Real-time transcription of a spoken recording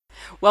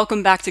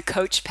Welcome back to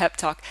Coach Pep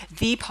Talk,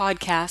 the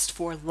podcast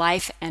for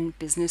life and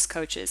business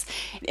coaches.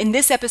 In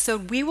this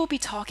episode, we will be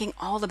talking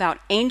all about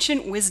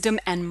ancient wisdom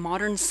and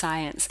modern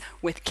science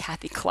with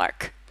Kathy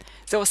Clark.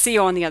 So we'll see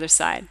you on the other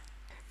side.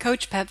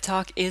 Coach Pep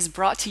Talk is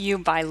brought to you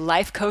by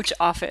Life Coach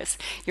Office,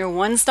 your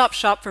one-stop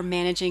shop for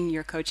managing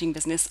your coaching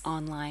business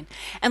online.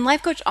 And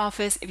Life Coach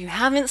Office, if you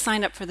haven't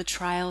signed up for the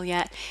trial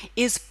yet,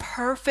 is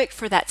perfect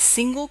for that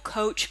single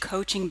coach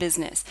coaching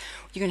business.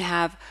 You can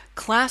have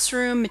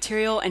classroom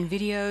material and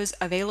videos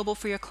available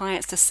for your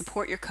clients to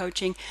support your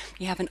coaching.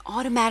 You have an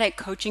automatic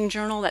coaching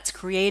journal that's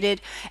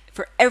created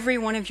for every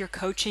one of your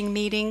coaching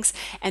meetings.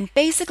 And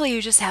basically, you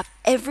just have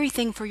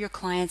everything for your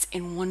clients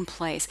in one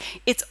place.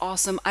 It's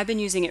awesome. I've been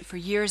using it for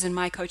years in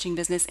my coaching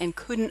business and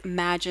couldn't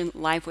imagine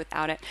life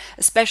without it,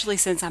 especially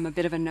since I'm a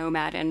bit of a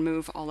nomad and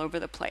move all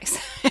over the place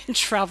and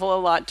travel a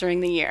lot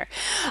during the year.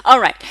 All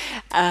right.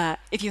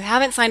 If you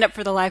haven't signed up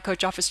for the Life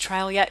Coach Office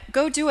trial yet,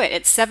 go do it.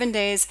 It's 7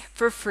 days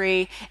for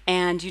free,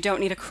 and you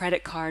don't need a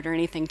credit card or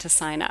anything to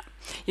sign up.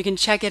 You can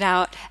check it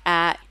out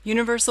at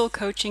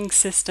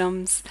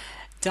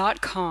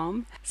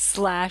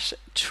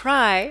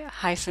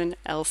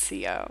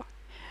universalcoachingsystems.com/try-LCO.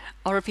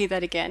 I'll repeat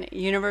that again,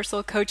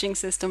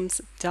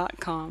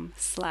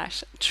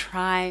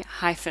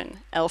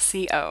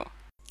 universalcoachingsystems.com/try-LCO.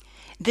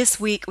 This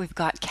week, we've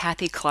got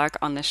Kathy Clark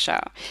on the show.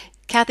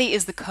 Kathy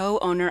is the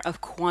co-owner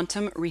of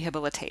Quantum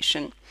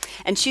Rehabilitation,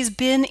 and she's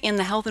been in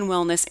the health and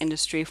wellness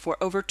industry for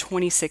over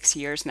 26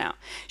 years now.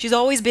 She's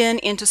always been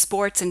into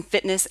sports and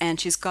fitness,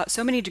 and she's got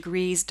so many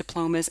degrees,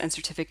 diplomas, and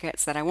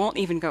certificates that I won't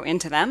even go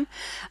into them.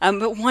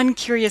 But one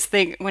curious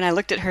thing when I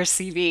looked at her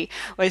CV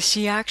was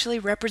she actually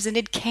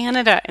represented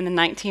Canada in the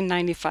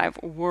 1995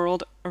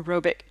 World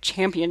Aerobic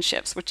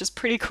Championships, which is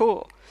pretty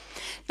cool.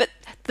 But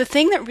the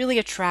thing that really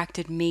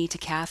attracted me to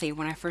Kathy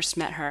when I first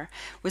met her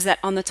was that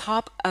on the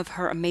top of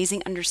her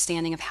amazing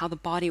understanding of how the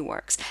body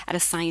works at a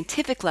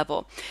scientific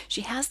level,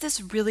 she has this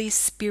really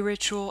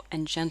spiritual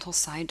and gentle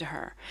side to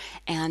her.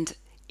 And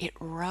it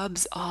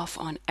rubs off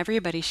on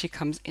everybody she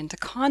comes into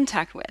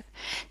contact with.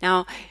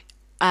 Now,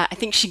 I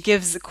think she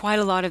gives quite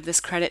a lot of this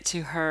credit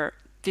to her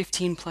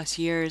 15 plus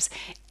years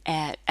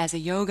as a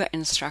yoga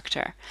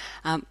instructor.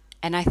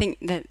 And I think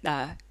that,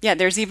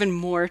 there's even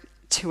more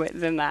to it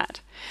than that.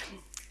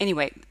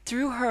 Anyway,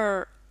 through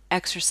her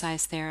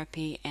exercise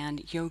therapy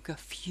and yoga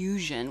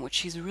fusion, which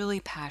she's really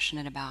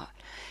passionate about,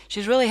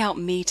 she's really helped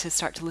me to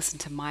start to listen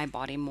to my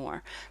body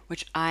more,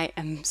 which I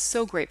am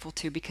so grateful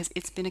to because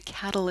it's been a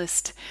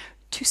catalyst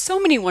to so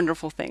many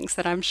wonderful things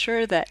that I'm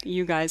sure that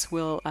you guys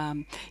will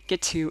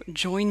get to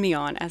join me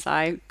on as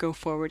I go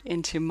forward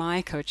into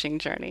my coaching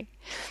journey.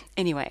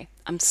 Anyway,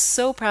 I'm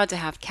so proud to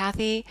have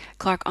Kathy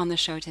Clark on the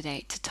show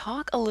today to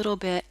talk a little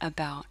bit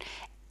about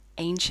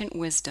ancient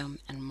wisdom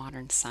and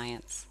modern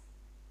science.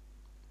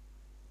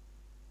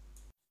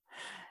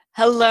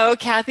 Hello,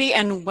 Kathy,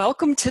 and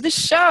welcome to the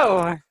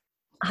show.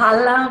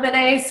 Hello,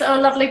 Vinay. So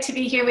lovely to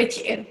be here with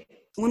you.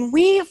 When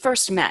we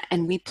first met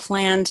and we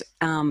planned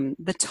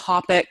the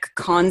topic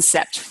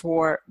concept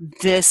for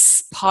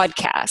this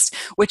podcast,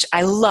 which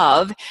I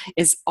love,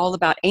 is all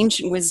about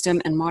ancient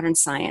wisdom and modern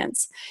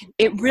science,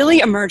 it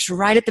really emerged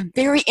right at the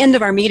very end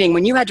of our meeting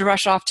when you had to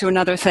rush off to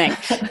another thing.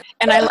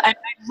 And I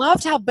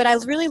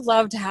really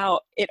loved how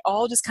it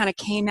all just kind of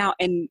came out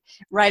and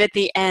right at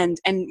the end.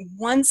 And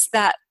once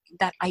that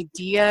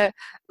idea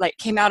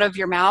came out of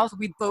your mouth,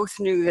 we both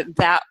knew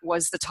that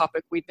was the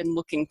topic we'd been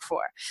looking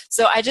for.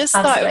 So I just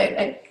thought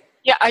it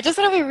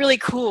would be really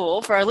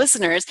cool for our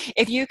listeners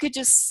if you could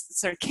just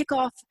sort of kick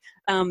off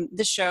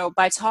the show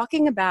by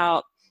talking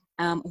about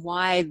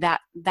why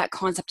that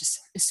concept is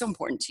so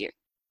important to you.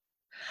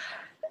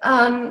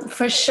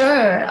 For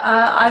sure.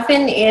 I've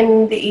been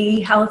in the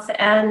health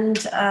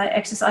and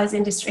exercise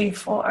industry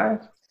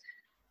for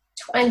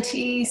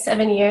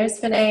 27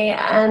 years, Vinay,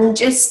 and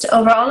just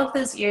over all of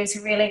those years,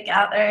 we really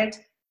gathered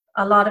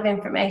a lot of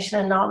information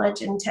and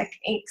knowledge and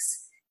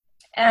techniques.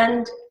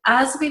 And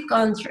as we've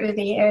gone through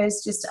the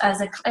years, just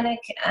as a clinic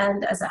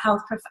and as a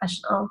health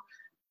professional,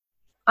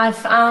 I've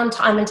found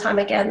time and time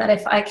again that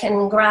if I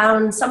can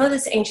ground some of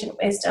this ancient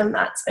wisdom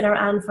that's been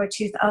around for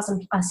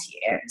 2,000 plus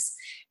years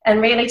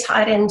and really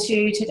tie it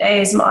into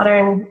today's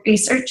modern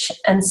research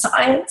and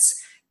science,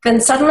 then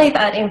suddenly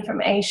that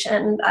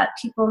information that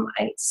people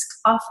might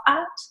scoff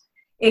at,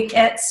 it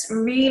gets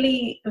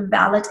really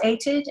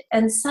validated,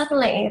 and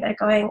suddenly they're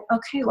going,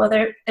 okay, well,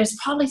 there's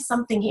probably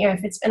something here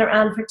if it's been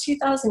around for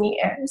 2,000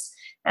 years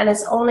and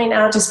it's only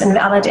now just been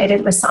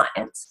validated with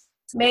science.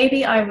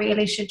 Maybe I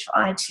really should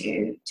try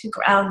to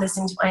ground this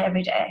into my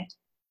everyday.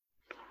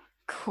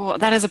 Cool.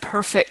 That is a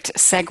perfect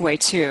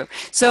segue too.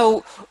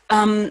 So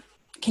can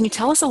you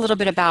tell us a little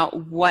bit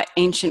about what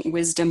ancient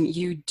wisdom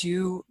you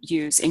do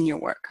use in your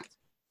work?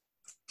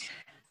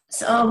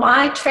 So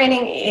my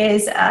training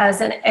is as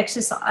an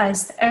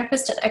exercise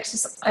therapist and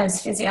exercise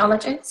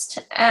physiologist,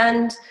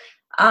 and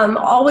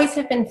always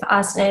have been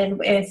fascinated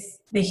with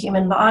the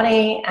human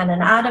body and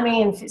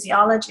anatomy and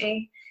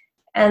physiology.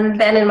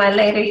 And then in my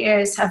later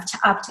years have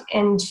tapped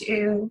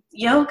into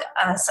yoga.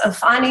 So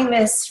finding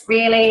this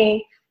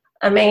really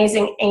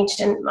amazing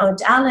ancient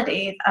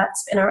modality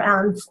that's been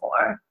around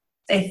for,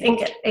 they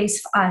think, at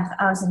least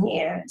 5,000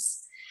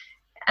 years.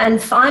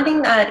 And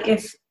finding that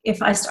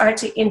if I start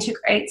to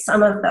integrate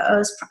some of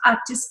those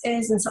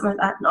practices and some of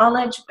that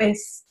knowledge with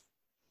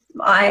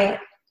my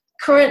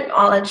current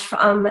knowledge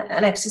from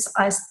an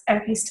exercise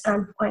therapy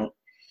standpoint,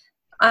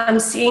 I'm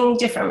seeing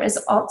different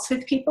results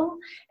with people.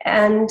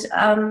 And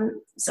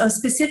so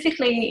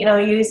specifically,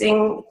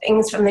 using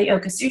things from the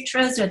Yoga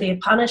Sutras or the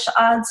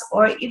Upanishads,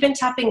 or even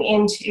tapping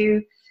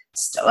into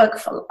Stoic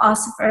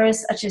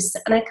philosophers such as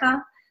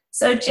Seneca.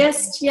 So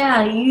just,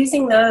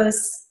 using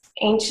those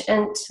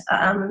ancient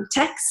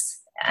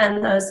texts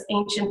and those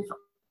ancient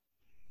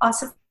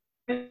philosophers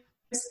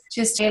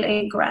just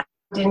really ground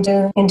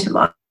into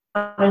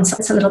modern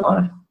science a little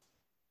more.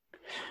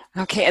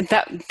 Okay, and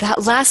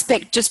that last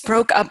bit just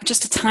broke up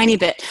just a tiny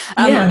bit.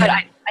 But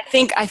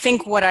I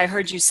think what I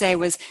heard you say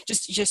was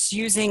just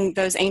using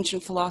those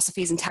ancient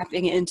philosophies and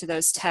tapping into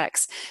those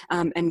texts,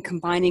 and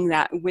combining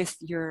that with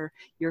your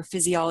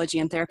physiology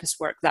and therapist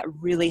work, that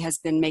really has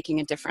been making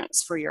a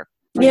difference for your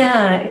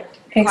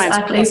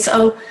exactly.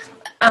 So,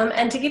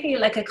 and to give you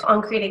like a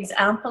concrete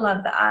example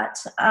of that,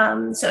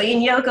 so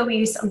in yoga we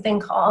use something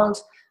called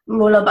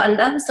Mula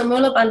Bandha. So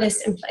Mula Bandha is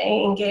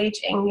simply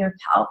engaging your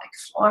pelvic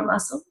floor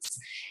muscles.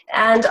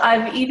 And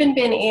I've even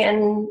been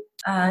in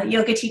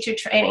yoga teacher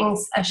training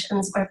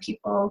sessions where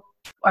people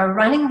are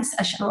running the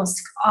session will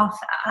scoff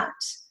at,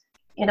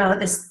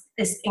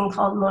 this thing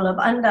called Mula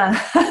Bandha.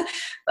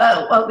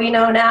 But what we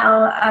know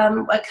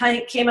now, what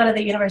came out of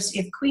the University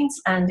of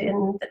Queensland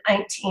in the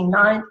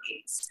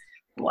 1990s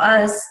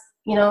was,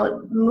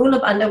 Mula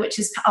Bandha, which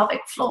is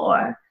pelvic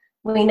floor,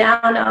 we now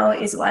know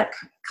is what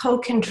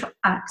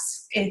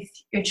co-contracts with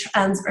your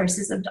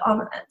transversus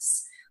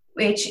abdominis,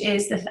 which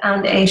is the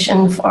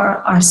foundation for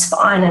our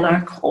spine and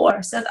our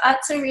core. So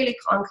that's a really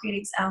concrete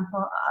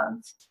example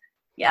of,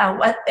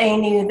 what they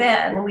knew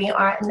then, we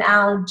are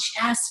now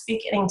just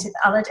beginning to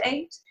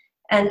validate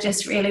and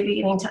just really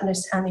beginning to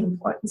understand the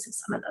importance of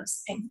some of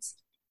those things.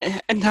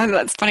 No,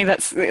 that's funny.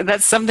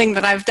 That's something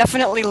that I've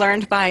definitely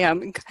learned by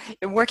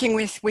working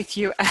with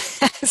you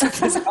as a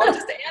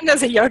physiologist and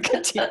as a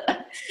yoga teacher.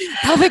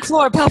 Pelvic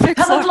floor.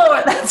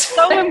 That's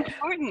so right.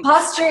 important.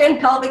 Posture and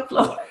pelvic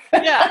floor.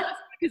 Yeah,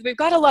 because we've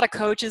got a lot of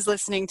coaches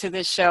listening to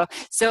this show.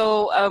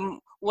 So,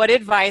 what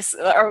advice,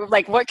 or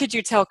like, what could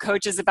you tell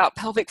coaches about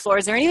pelvic floor?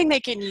 Is there anything they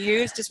can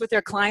use just with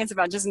their clients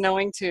about just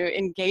knowing to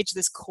engage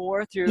this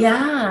core through?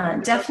 Yeah,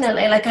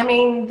 definitely.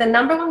 The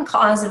number one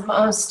cause of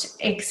most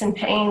aches and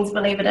pains,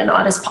 believe it or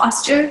not, is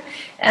posture.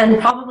 And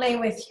probably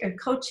with your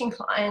coaching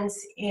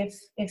clients,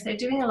 if they're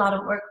doing a lot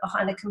of work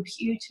behind a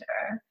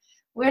computer,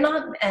 we're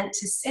not meant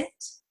to sit.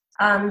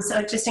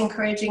 So just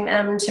encouraging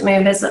them to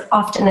move as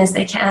often as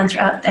they can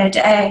throughout their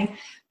day.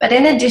 But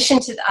in addition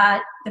to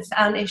that, the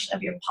foundation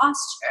of your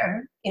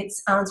posture, it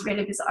sounds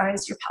really bizarre,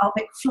 is your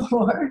pelvic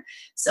floor.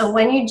 So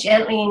when you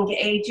gently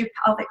engage your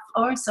pelvic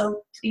floor,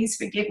 so please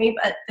forgive me,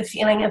 but the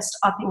feeling of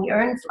stopping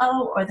urine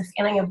flow or the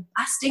feeling of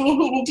busting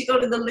and you need to go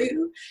to the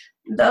loo,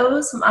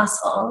 those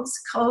muscles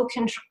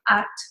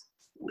co-contract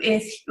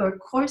with your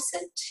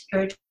corset,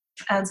 your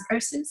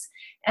transversus,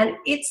 and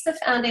it's the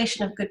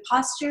foundation of good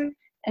posture,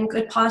 and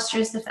good posture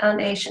is the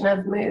foundation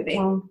of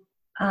moving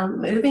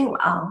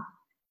well.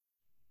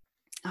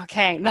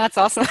 Okay, that's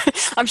awesome.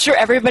 I'm sure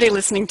everybody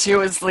listening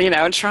to is,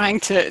 trying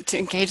to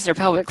engage their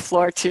pelvic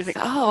floor to think,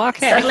 oh,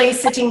 okay. Suddenly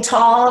sitting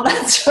tall,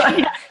 that's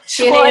right.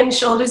 Chin in,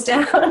 shoulders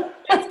down.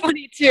 It's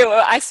funny too.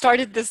 I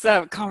started this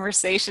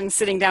conversation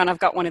sitting down. I've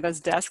got one of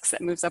those desks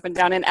that moves up and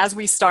down. And as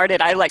we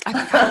started, I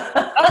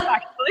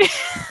actually.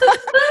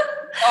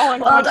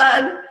 Well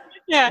done.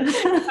 Yeah.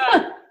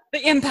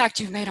 The impact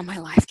you've made on my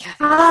life,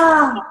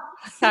 Kathy.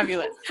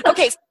 Fabulous.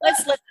 Okay, so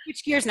let's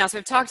switch gears now. So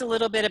we've talked a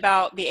little bit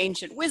about the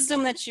ancient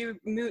wisdom that you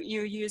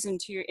use in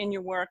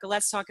your work.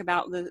 Let's talk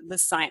about the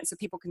science so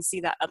people can see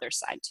that other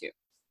side too.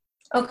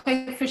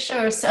 Okay, for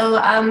sure. So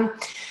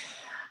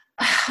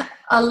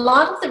a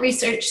lot of the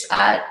research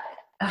that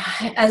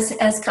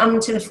has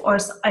come to the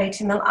foresight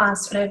in the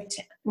last sort of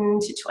 10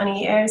 to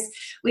 20 years,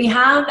 we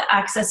have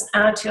access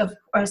now to, of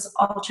course,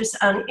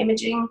 ultrasound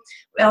imaging.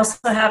 We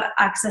also have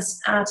access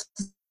now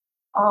to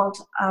called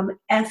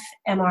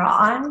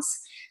fMRIs.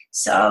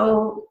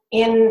 So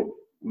in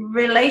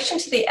relation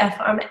to the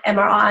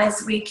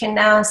fMRIs, we can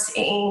now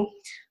see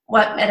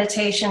what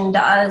meditation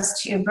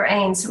does to your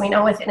brain. So we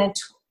know within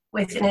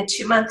a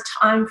 2-month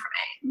time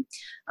frame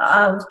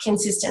of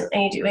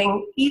consistently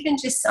doing even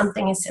just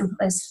something as simple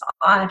as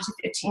 5 to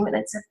 15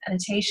 minutes of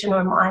meditation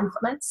or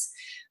mindfulness,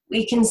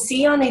 we can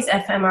see on these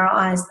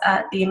fMRIs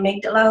that the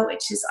amygdala,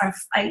 which is our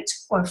fight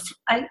or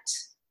flight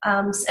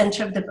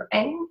center of the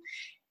brain,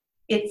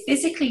 it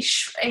physically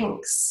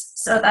shrinks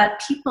so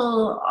that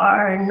people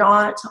are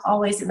not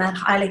always in that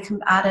highly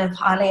combative,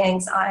 highly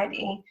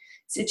anxiety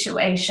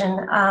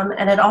situation.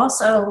 And it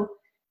also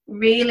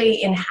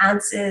really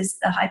enhances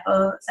the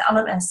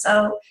hypothalamus.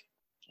 So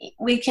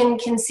we can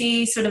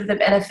see sort of the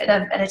benefit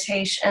of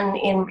meditation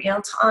in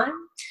real time.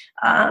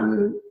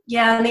 And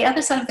the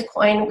other side of the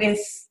coin with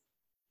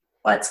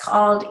what's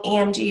called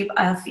EMG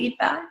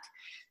biofeedback.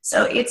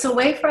 So it's a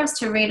way for us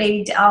to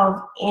really delve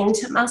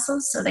into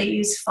muscles. So they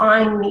use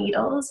fine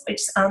needles,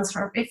 which sounds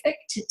horrific,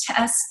 to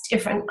test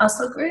different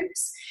muscle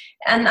groups.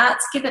 And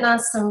that's given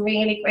us some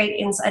really great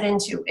insight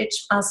into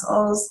which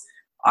muscles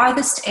are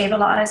the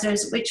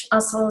stabilizers, which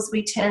muscles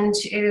we tend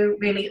to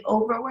really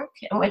overwork,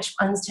 and which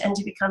ones tend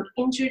to become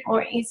injured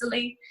more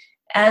easily.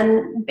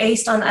 And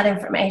based on that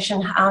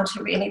information, how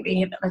to really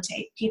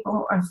rehabilitate people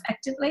more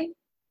effectively.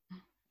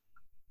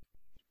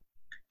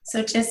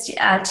 So just to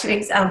add 2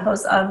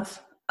 examples of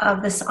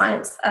the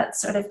science that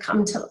sort of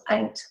come to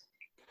light.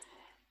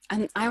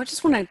 And I would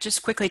just want to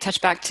just quickly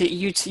touch back to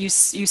you. You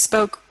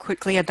spoke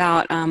quickly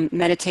about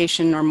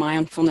meditation or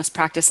mindfulness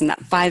practice, and that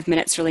 5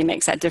 minutes really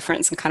makes that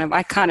difference. And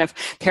I kind of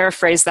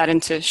paraphrase that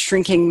into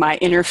shrinking my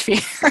inner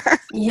fear.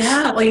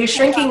 Yeah, well, you're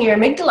shrinking your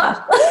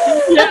amygdala.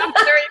 Yeah,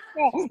 very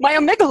cool. My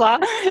amygdala.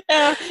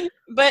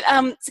 But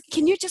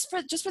can you just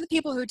for the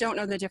people who don't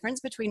know the difference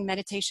between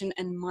meditation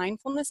and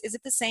mindfulness, is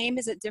it the same?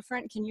 Is it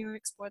different? Can you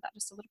explore that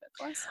just a little bit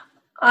for us?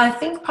 I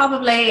think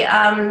probably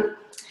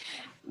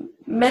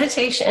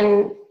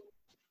meditation,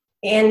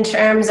 in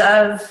terms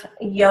of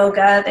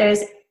yoga, there's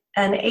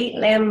an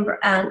 8-limb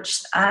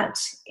branch that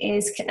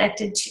is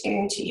connected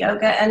to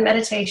yoga, and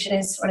meditation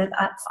is sort of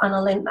that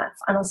final limb, that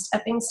final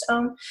stepping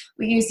stone.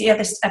 We use the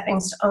other stepping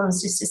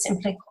stones just to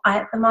simply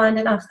quiet the mind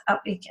enough that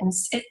we can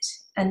sit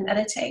and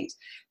meditate.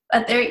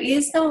 But there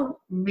is no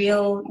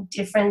real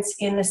difference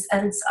in the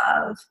sense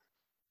of,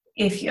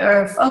 if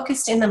you're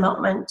focused in the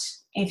moment,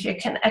 if you're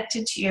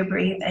connected to your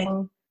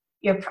breathing,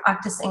 you're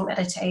practicing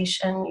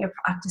meditation, you're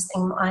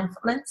practicing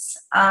mindfulness.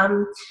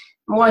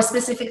 More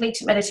specifically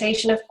to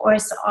meditation, of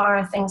course,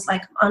 are things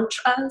like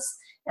mantras.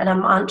 And a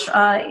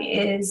mantra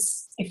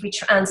is, if we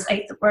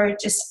translate the word,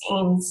 just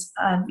means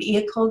a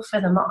vehicle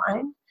for the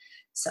mind.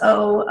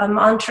 So a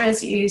mantra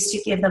is used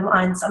to give the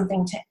mind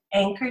something to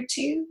anchor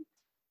to.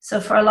 So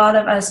for a lot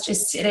of us,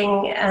 just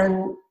sitting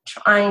and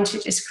trying to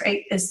just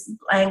create this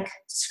blank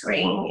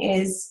screen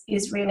is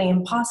really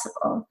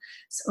impossible.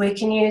 So we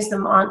can use the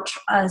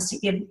mantras to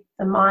give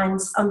the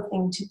mind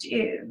something to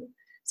do,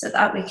 so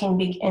that we can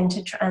begin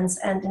to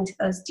transcend into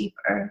those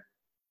deeper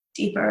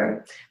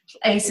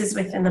places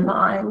within the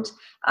mind.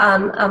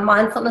 A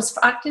mindfulness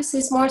practice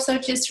is more so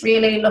just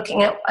really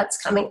looking at what's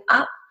coming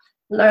up,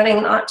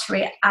 learning not to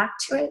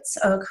react to it,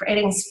 so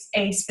creating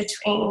space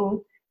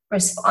between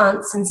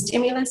response and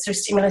stimulus, or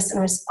stimulus and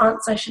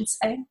response, I should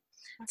say.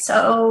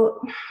 So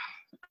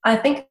I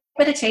think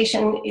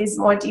meditation is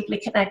more deeply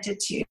connected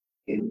to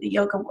the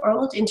yoga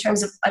world in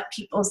terms of what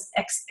people's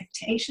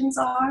expectations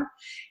are.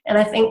 And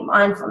I think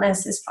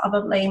mindfulness is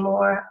probably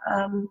more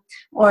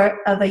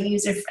of a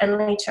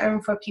user-friendly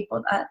term for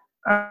people that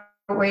are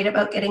worried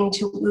about getting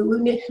to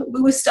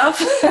woo stuff,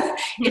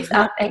 if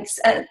that makes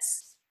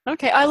sense.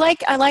 Okay, I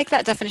like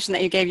that definition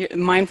that you gave.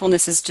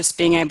 Mindfulness is just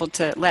being able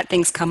to let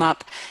things come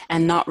up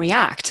and not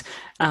react.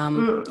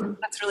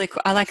 That's really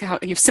cool. I like how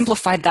you've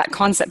simplified that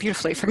concept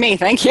beautifully for me.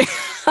 Thank you.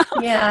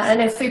 Yeah,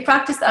 and if we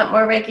practice that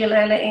more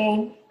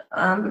regularly,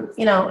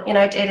 in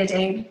our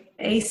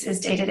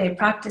day-to-day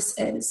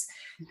practices,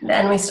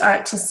 then we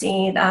start to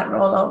see that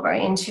roll over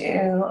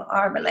into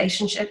our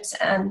relationships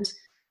and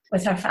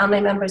with our family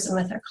members and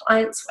with our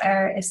clients,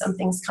 where if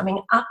something's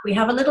coming up, we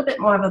have a little bit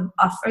more of a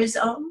buffer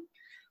zone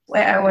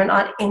where we're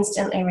not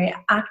instantly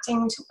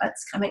reacting to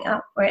what's coming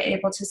up. We're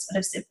able to sort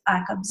of sit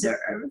back,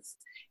 observe,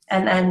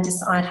 and then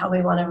decide how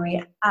we want to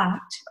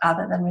react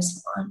rather than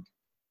respond.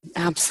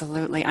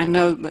 Absolutely. I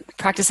know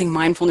practicing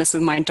mindfulness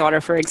with my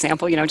daughter, for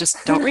example,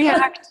 just don't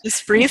react,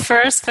 just breathe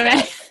first.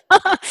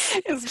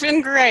 It's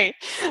been great.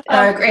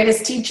 Our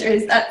greatest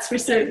teachers, that's for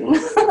certain.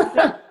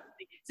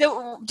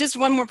 So just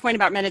one more point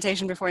about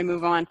meditation before we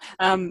move on.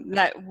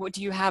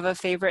 Do you have a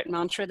favorite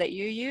mantra that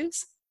you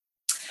use?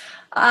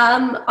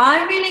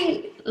 I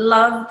really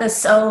love the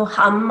So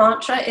Hum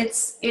mantra.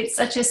 It's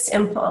such a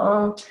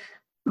simple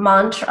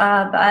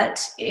mantra,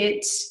 but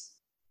it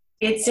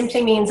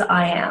simply means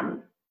I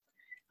am.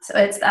 So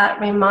it's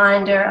that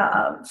reminder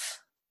of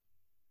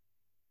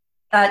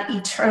that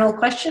eternal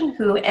question,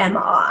 who am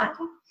I?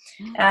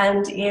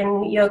 And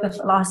in yoga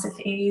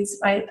philosophies,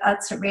 right,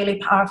 that's a really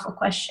powerful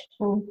question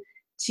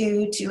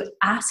to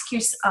ask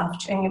yourself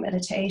during your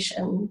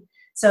meditation.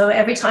 So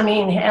every time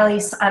you inhale,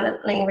 you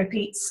silently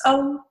repeat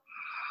so.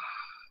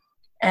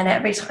 And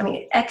every time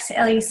you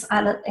exhale, you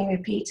silently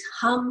repeat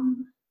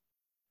hum.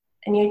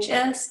 And you're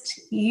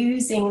just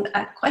using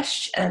that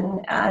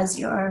question as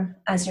your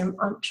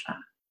mantra.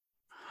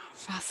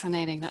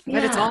 Fascinating. But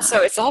yeah.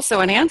 it's also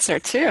an answer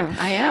too.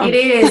 I am. It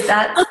is.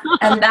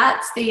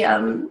 That's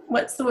the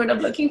what's the word I'm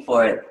looking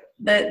for?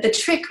 The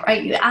trick,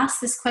 right? You ask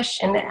this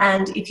question,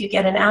 and if you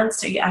get an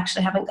answer, you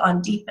actually haven't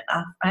gone deep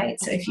enough, right?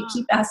 So if you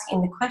keep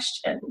asking the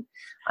question,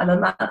 I'm a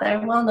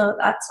mother, well, no,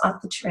 that's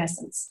not the true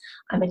essence.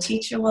 I'm a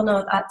teacher, well,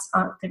 no, that's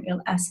not the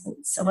real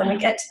essence. So when we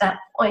get to that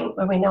point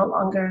where we no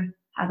longer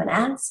have an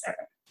answer,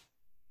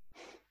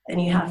 then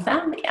you have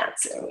found the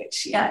answer,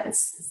 which,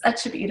 is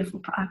such a beautiful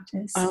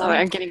practice. Oh,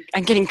 I'm getting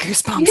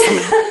goosebumps.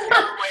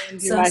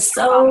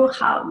 So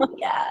hum,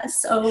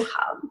 so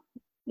hum.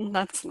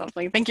 That's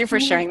lovely. Thank you for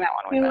sharing that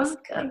one You're with us.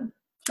 welcome.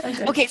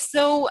 Pleasure. Okay,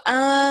 so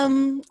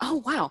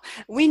oh wow,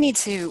 we need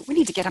to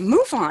get a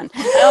move on.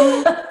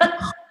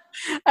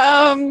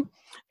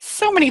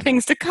 So many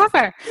things to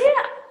cover.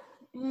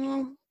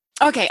 Yeah.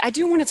 Okay, I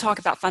do want to talk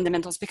about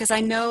fundamentals because I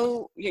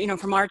know,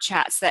 from our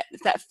chats that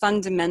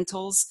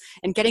fundamentals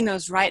and getting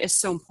those right is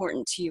so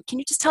important to you. Can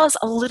you just tell us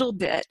a little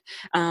bit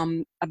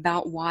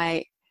about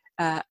why,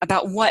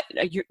 about what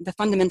the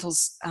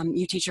fundamentals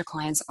you teach your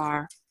clients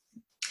are?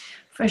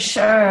 For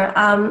sure.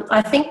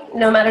 I think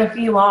no matter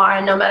who you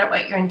are, no matter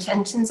what your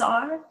intentions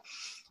are,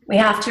 we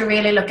have to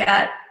really look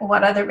at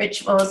what are the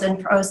rituals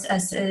and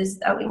processes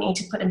that we need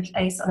to put in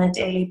place on a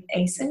daily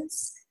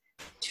basis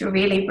to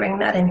really bring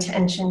that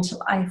intention to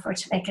life or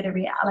to make it a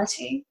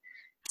reality.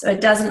 So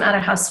it doesn't matter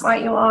how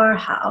smart you are,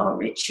 how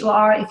rich you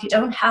are, if you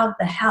don't have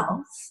the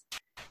health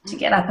to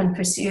get up and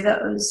pursue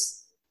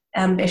those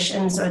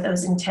ambitions or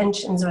those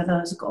intentions or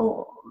those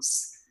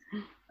goals,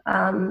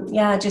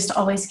 just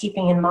always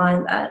keeping in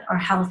mind that our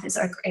health is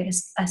our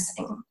greatest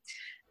blessing.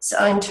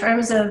 So in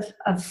terms of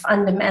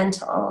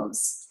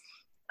fundamentals,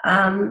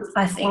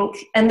 I think,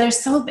 and they're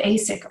so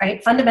basic,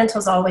 right?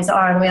 Fundamentals always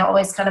are, and we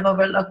always kind of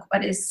overlook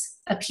what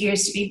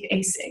appears to be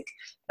basic.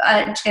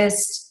 But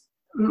just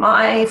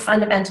my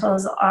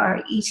fundamentals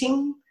are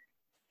eating,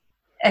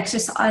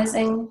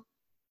 exercising,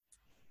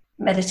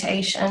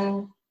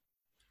 meditation,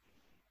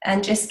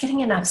 and just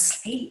getting enough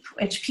sleep,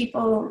 which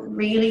people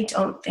really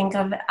don't think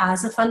of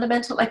as a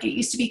fundamental. Like, it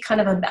used to be kind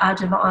of a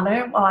badge of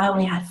honor. Well, I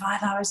only had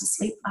 5 hours of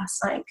sleep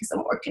last night because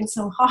I'm working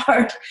so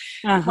hard.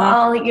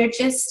 Well,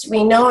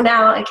 we know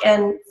now,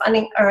 again,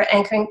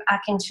 anchoring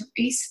back into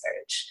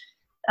research,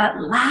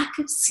 that lack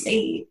of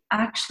sleep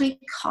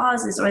actually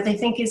causes, or they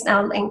think is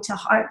now linked to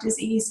heart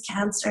disease,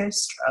 cancer,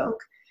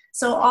 stroke.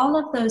 So all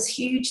of those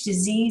huge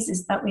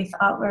diseases that we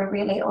thought were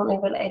really only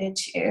related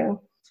to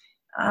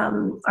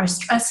our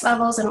stress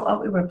levels and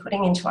what we were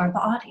putting into our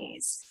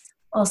bodies.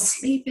 Well,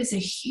 sleep is a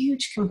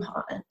huge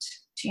component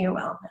to your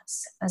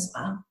wellness as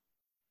well.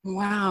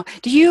 Wow.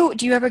 Do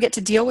you ever get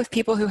to deal with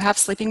people who have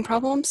sleeping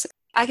problems?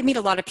 I can meet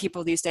a lot of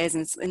people these days,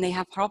 and they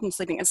have problems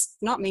sleeping. It's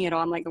not me at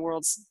all. I'm like the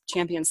world's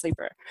champion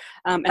sleeper.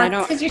 And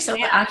that's because you're so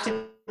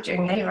active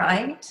during the day,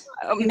 right?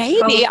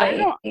 Maybe.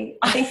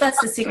 I think that's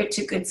the secret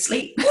to good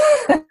sleep.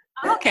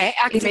 Okay.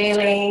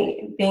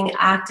 Really being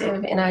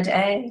active in our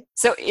day.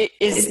 So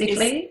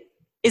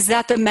is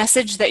that the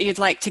message that you'd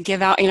like to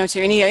give out,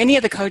 to any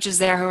of the coaches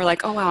there who are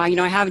like, oh wow,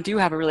 I do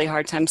have a really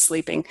hard time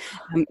sleeping?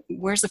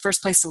 Where's the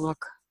first place to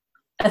look?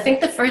 I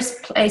think the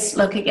first place to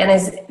look again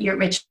is your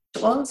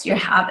rituals, your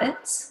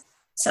habits.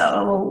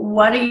 So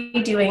what are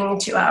you doing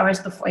 2 hours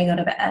before you go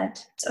to bed?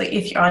 So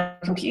if you're on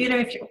a computer,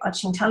 if you're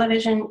watching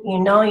television,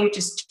 you're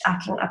just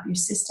jacking up your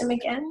system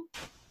again.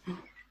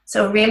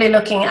 So really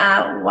looking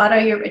at what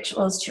are your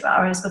rituals 2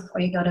 hours before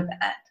you go to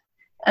bed.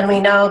 And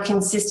we know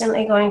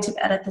consistently going to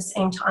bed at the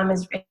same time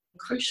is really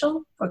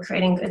crucial for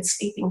creating good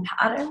sleeping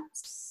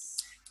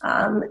patterns.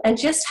 And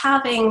just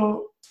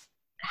having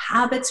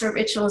habits or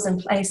rituals in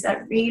place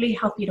that really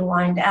help you to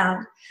wind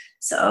down.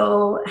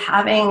 So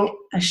having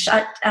a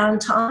shutdown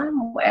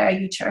time where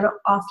you turn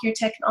off your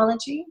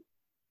technology,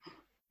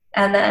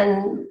 and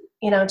then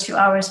 2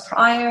 hours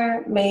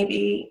prior,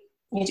 maybe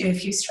you do a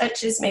few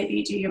stretches, maybe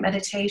you do your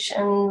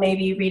meditation,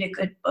 maybe you read a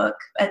good book,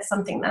 but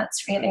something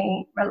that's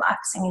really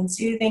relaxing and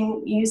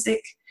soothing,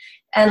 music.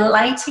 And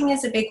lighting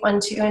is a big one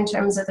too in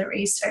terms of the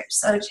research.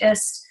 So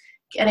just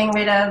getting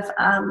rid of,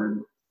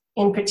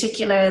 in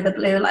particular, the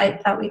blue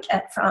light that we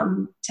get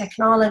from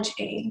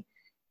technology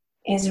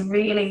is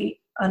really,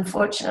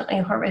 unfortunately,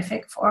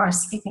 horrific for our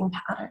sleeping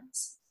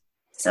patterns.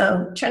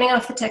 So turning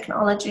off the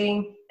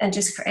technology and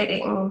just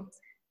creating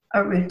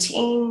a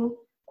routine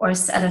or a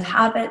set of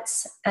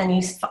habits, and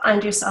you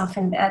find yourself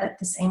in bed at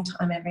the same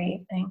time every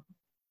evening.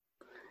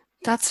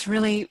 That's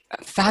really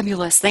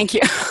fabulous. Thank you.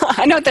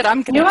 I know that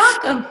You're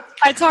welcome.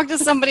 I talked to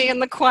somebody in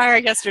the choir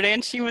yesterday,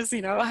 and she was,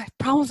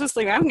 problems with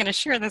sleep. I'm going to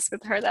share this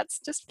with her. That's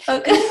just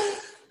okay.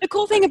 The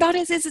cool thing about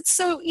it is it's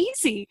so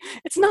easy.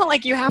 It's not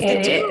like you have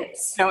to do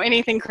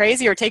anything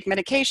crazy or take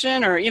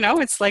medication or,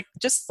 it's like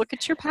just look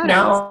at your patterns.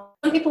 No,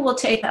 some people will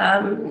take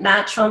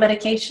natural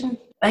medication.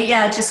 But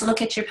yeah, just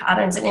look at your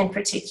patterns, and in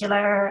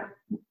particular,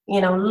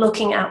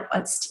 looking at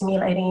what's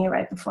stimulating you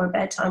right before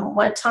bedtime.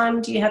 What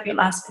time do you have your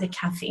last bit of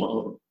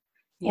caffeine?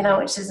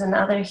 Which is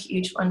another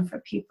huge one for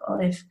people.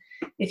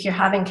 If you're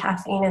having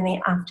caffeine in the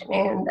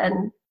afternoon,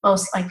 then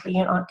most likely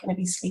you're not going to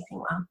be sleeping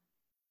well.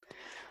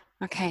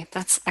 Okay,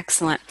 that's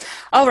excellent.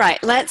 All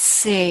right, let's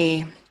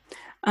see.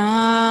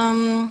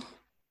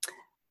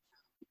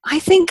 I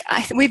think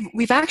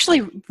we've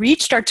actually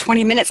reached our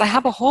 20 minutes. I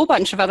have a whole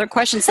bunch of other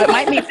questions, so it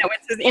might be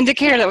an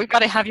indicator that we've got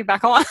to have you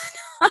back on.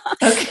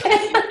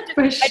 Okay,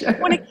 for sure. I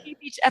don't want to keep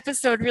you each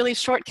episode really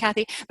short,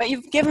 Kathy, but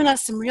you've given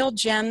us some real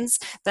gems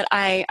that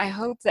I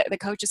hope that the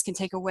coaches can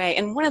take away.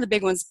 And one of the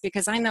big ones,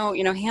 because I know,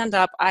 hand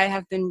up, I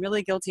have been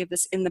really guilty of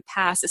this in the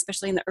past,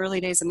 especially in the early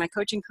days of my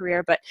coaching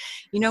career, but,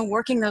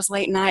 working those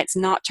late nights,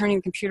 not turning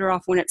the computer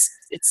off when it's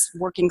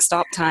working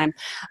stop time.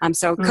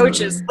 So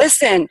coaches,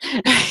 listen,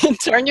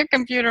 turn your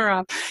computer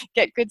off,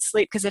 get good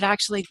sleep, because it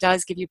actually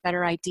does give you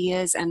better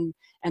ideas and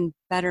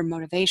better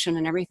motivation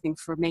and everything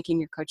for making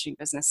your coaching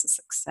business a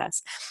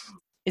success.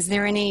 Is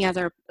there any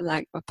other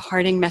a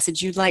parting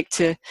message you'd like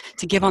to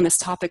give on this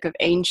topic of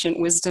ancient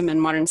wisdom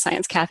and modern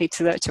science, Kathy,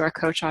 to our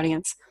coach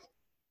audience?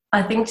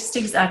 I think just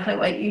exactly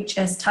what you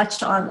just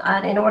touched on,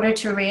 and in order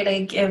to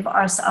really give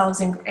ourselves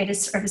in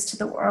greatest service to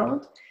the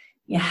world,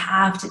 you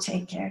have to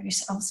take care of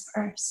yourselves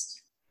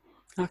first.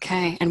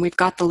 Okay, and we've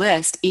got the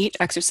list: eat,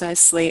 exercise,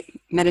 sleep,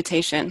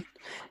 meditation.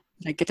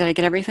 Did I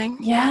get everything?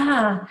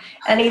 Yeah,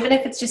 and even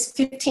if it's just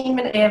 15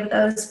 minutes of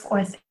those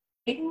 4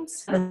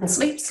 things, and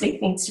sleep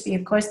needs to be,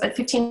 of course, but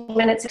 15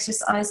 minutes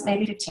exercise,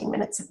 maybe 15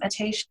 minutes of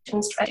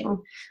meditation,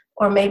 stretching,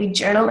 or maybe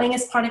journaling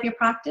as part of your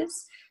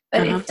practice.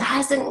 But it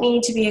doesn't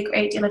need to be a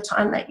great deal of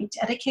time that you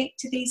dedicate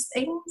to these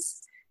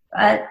things.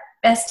 But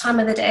best time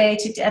of the day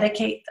to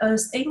dedicate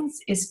those things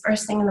is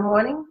first thing in the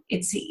morning.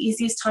 It's the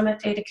easiest time of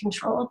day to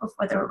control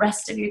before the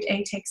rest of your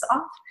day takes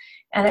off.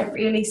 And it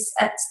really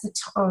sets the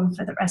tone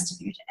for the rest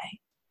of your day.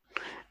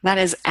 That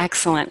is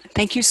excellent.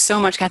 Thank you so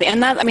much, Kathy.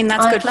 And that's My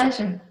good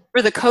pleasure.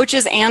 For the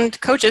coaches and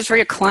coaches for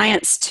your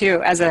clients too,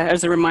 as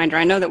a reminder.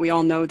 I know that we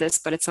all know this,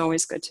 but it's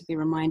always good to be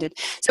reminded.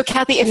 So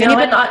Kathy, if anybody...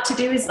 what not to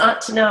do is not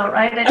to know,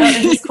 right? I don't know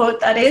whose quote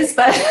that is,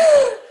 but...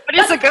 But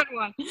it's a good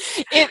one.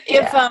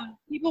 If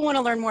people want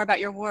to learn more about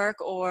your work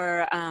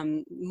or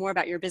more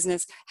about your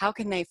business, how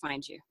can they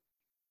find you?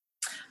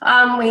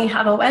 We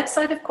have a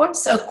website, of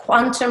course, so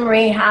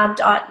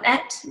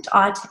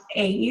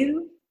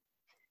quantumrehab.net.au.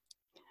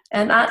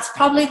 And that's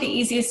probably the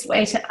easiest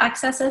way to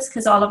access us,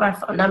 because all of our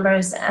phone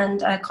numbers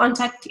and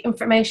contact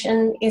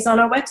information is on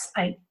our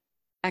website.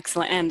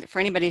 Excellent. And for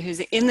anybody who's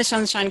in the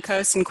Sunshine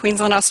Coast in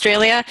Queensland,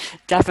 Australia,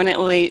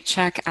 definitely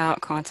check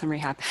out Quantum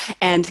Rehab.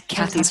 And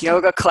Kathy's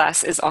yoga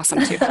class is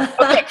awesome too.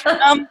 Okay.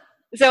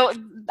 So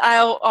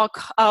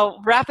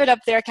I'll wrap it up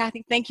there.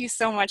 Kathy, thank you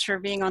so much for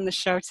being on the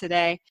show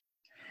today.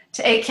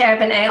 Take care,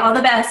 Benet. All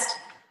the best.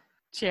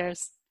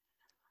 Cheers.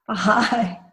 Bye.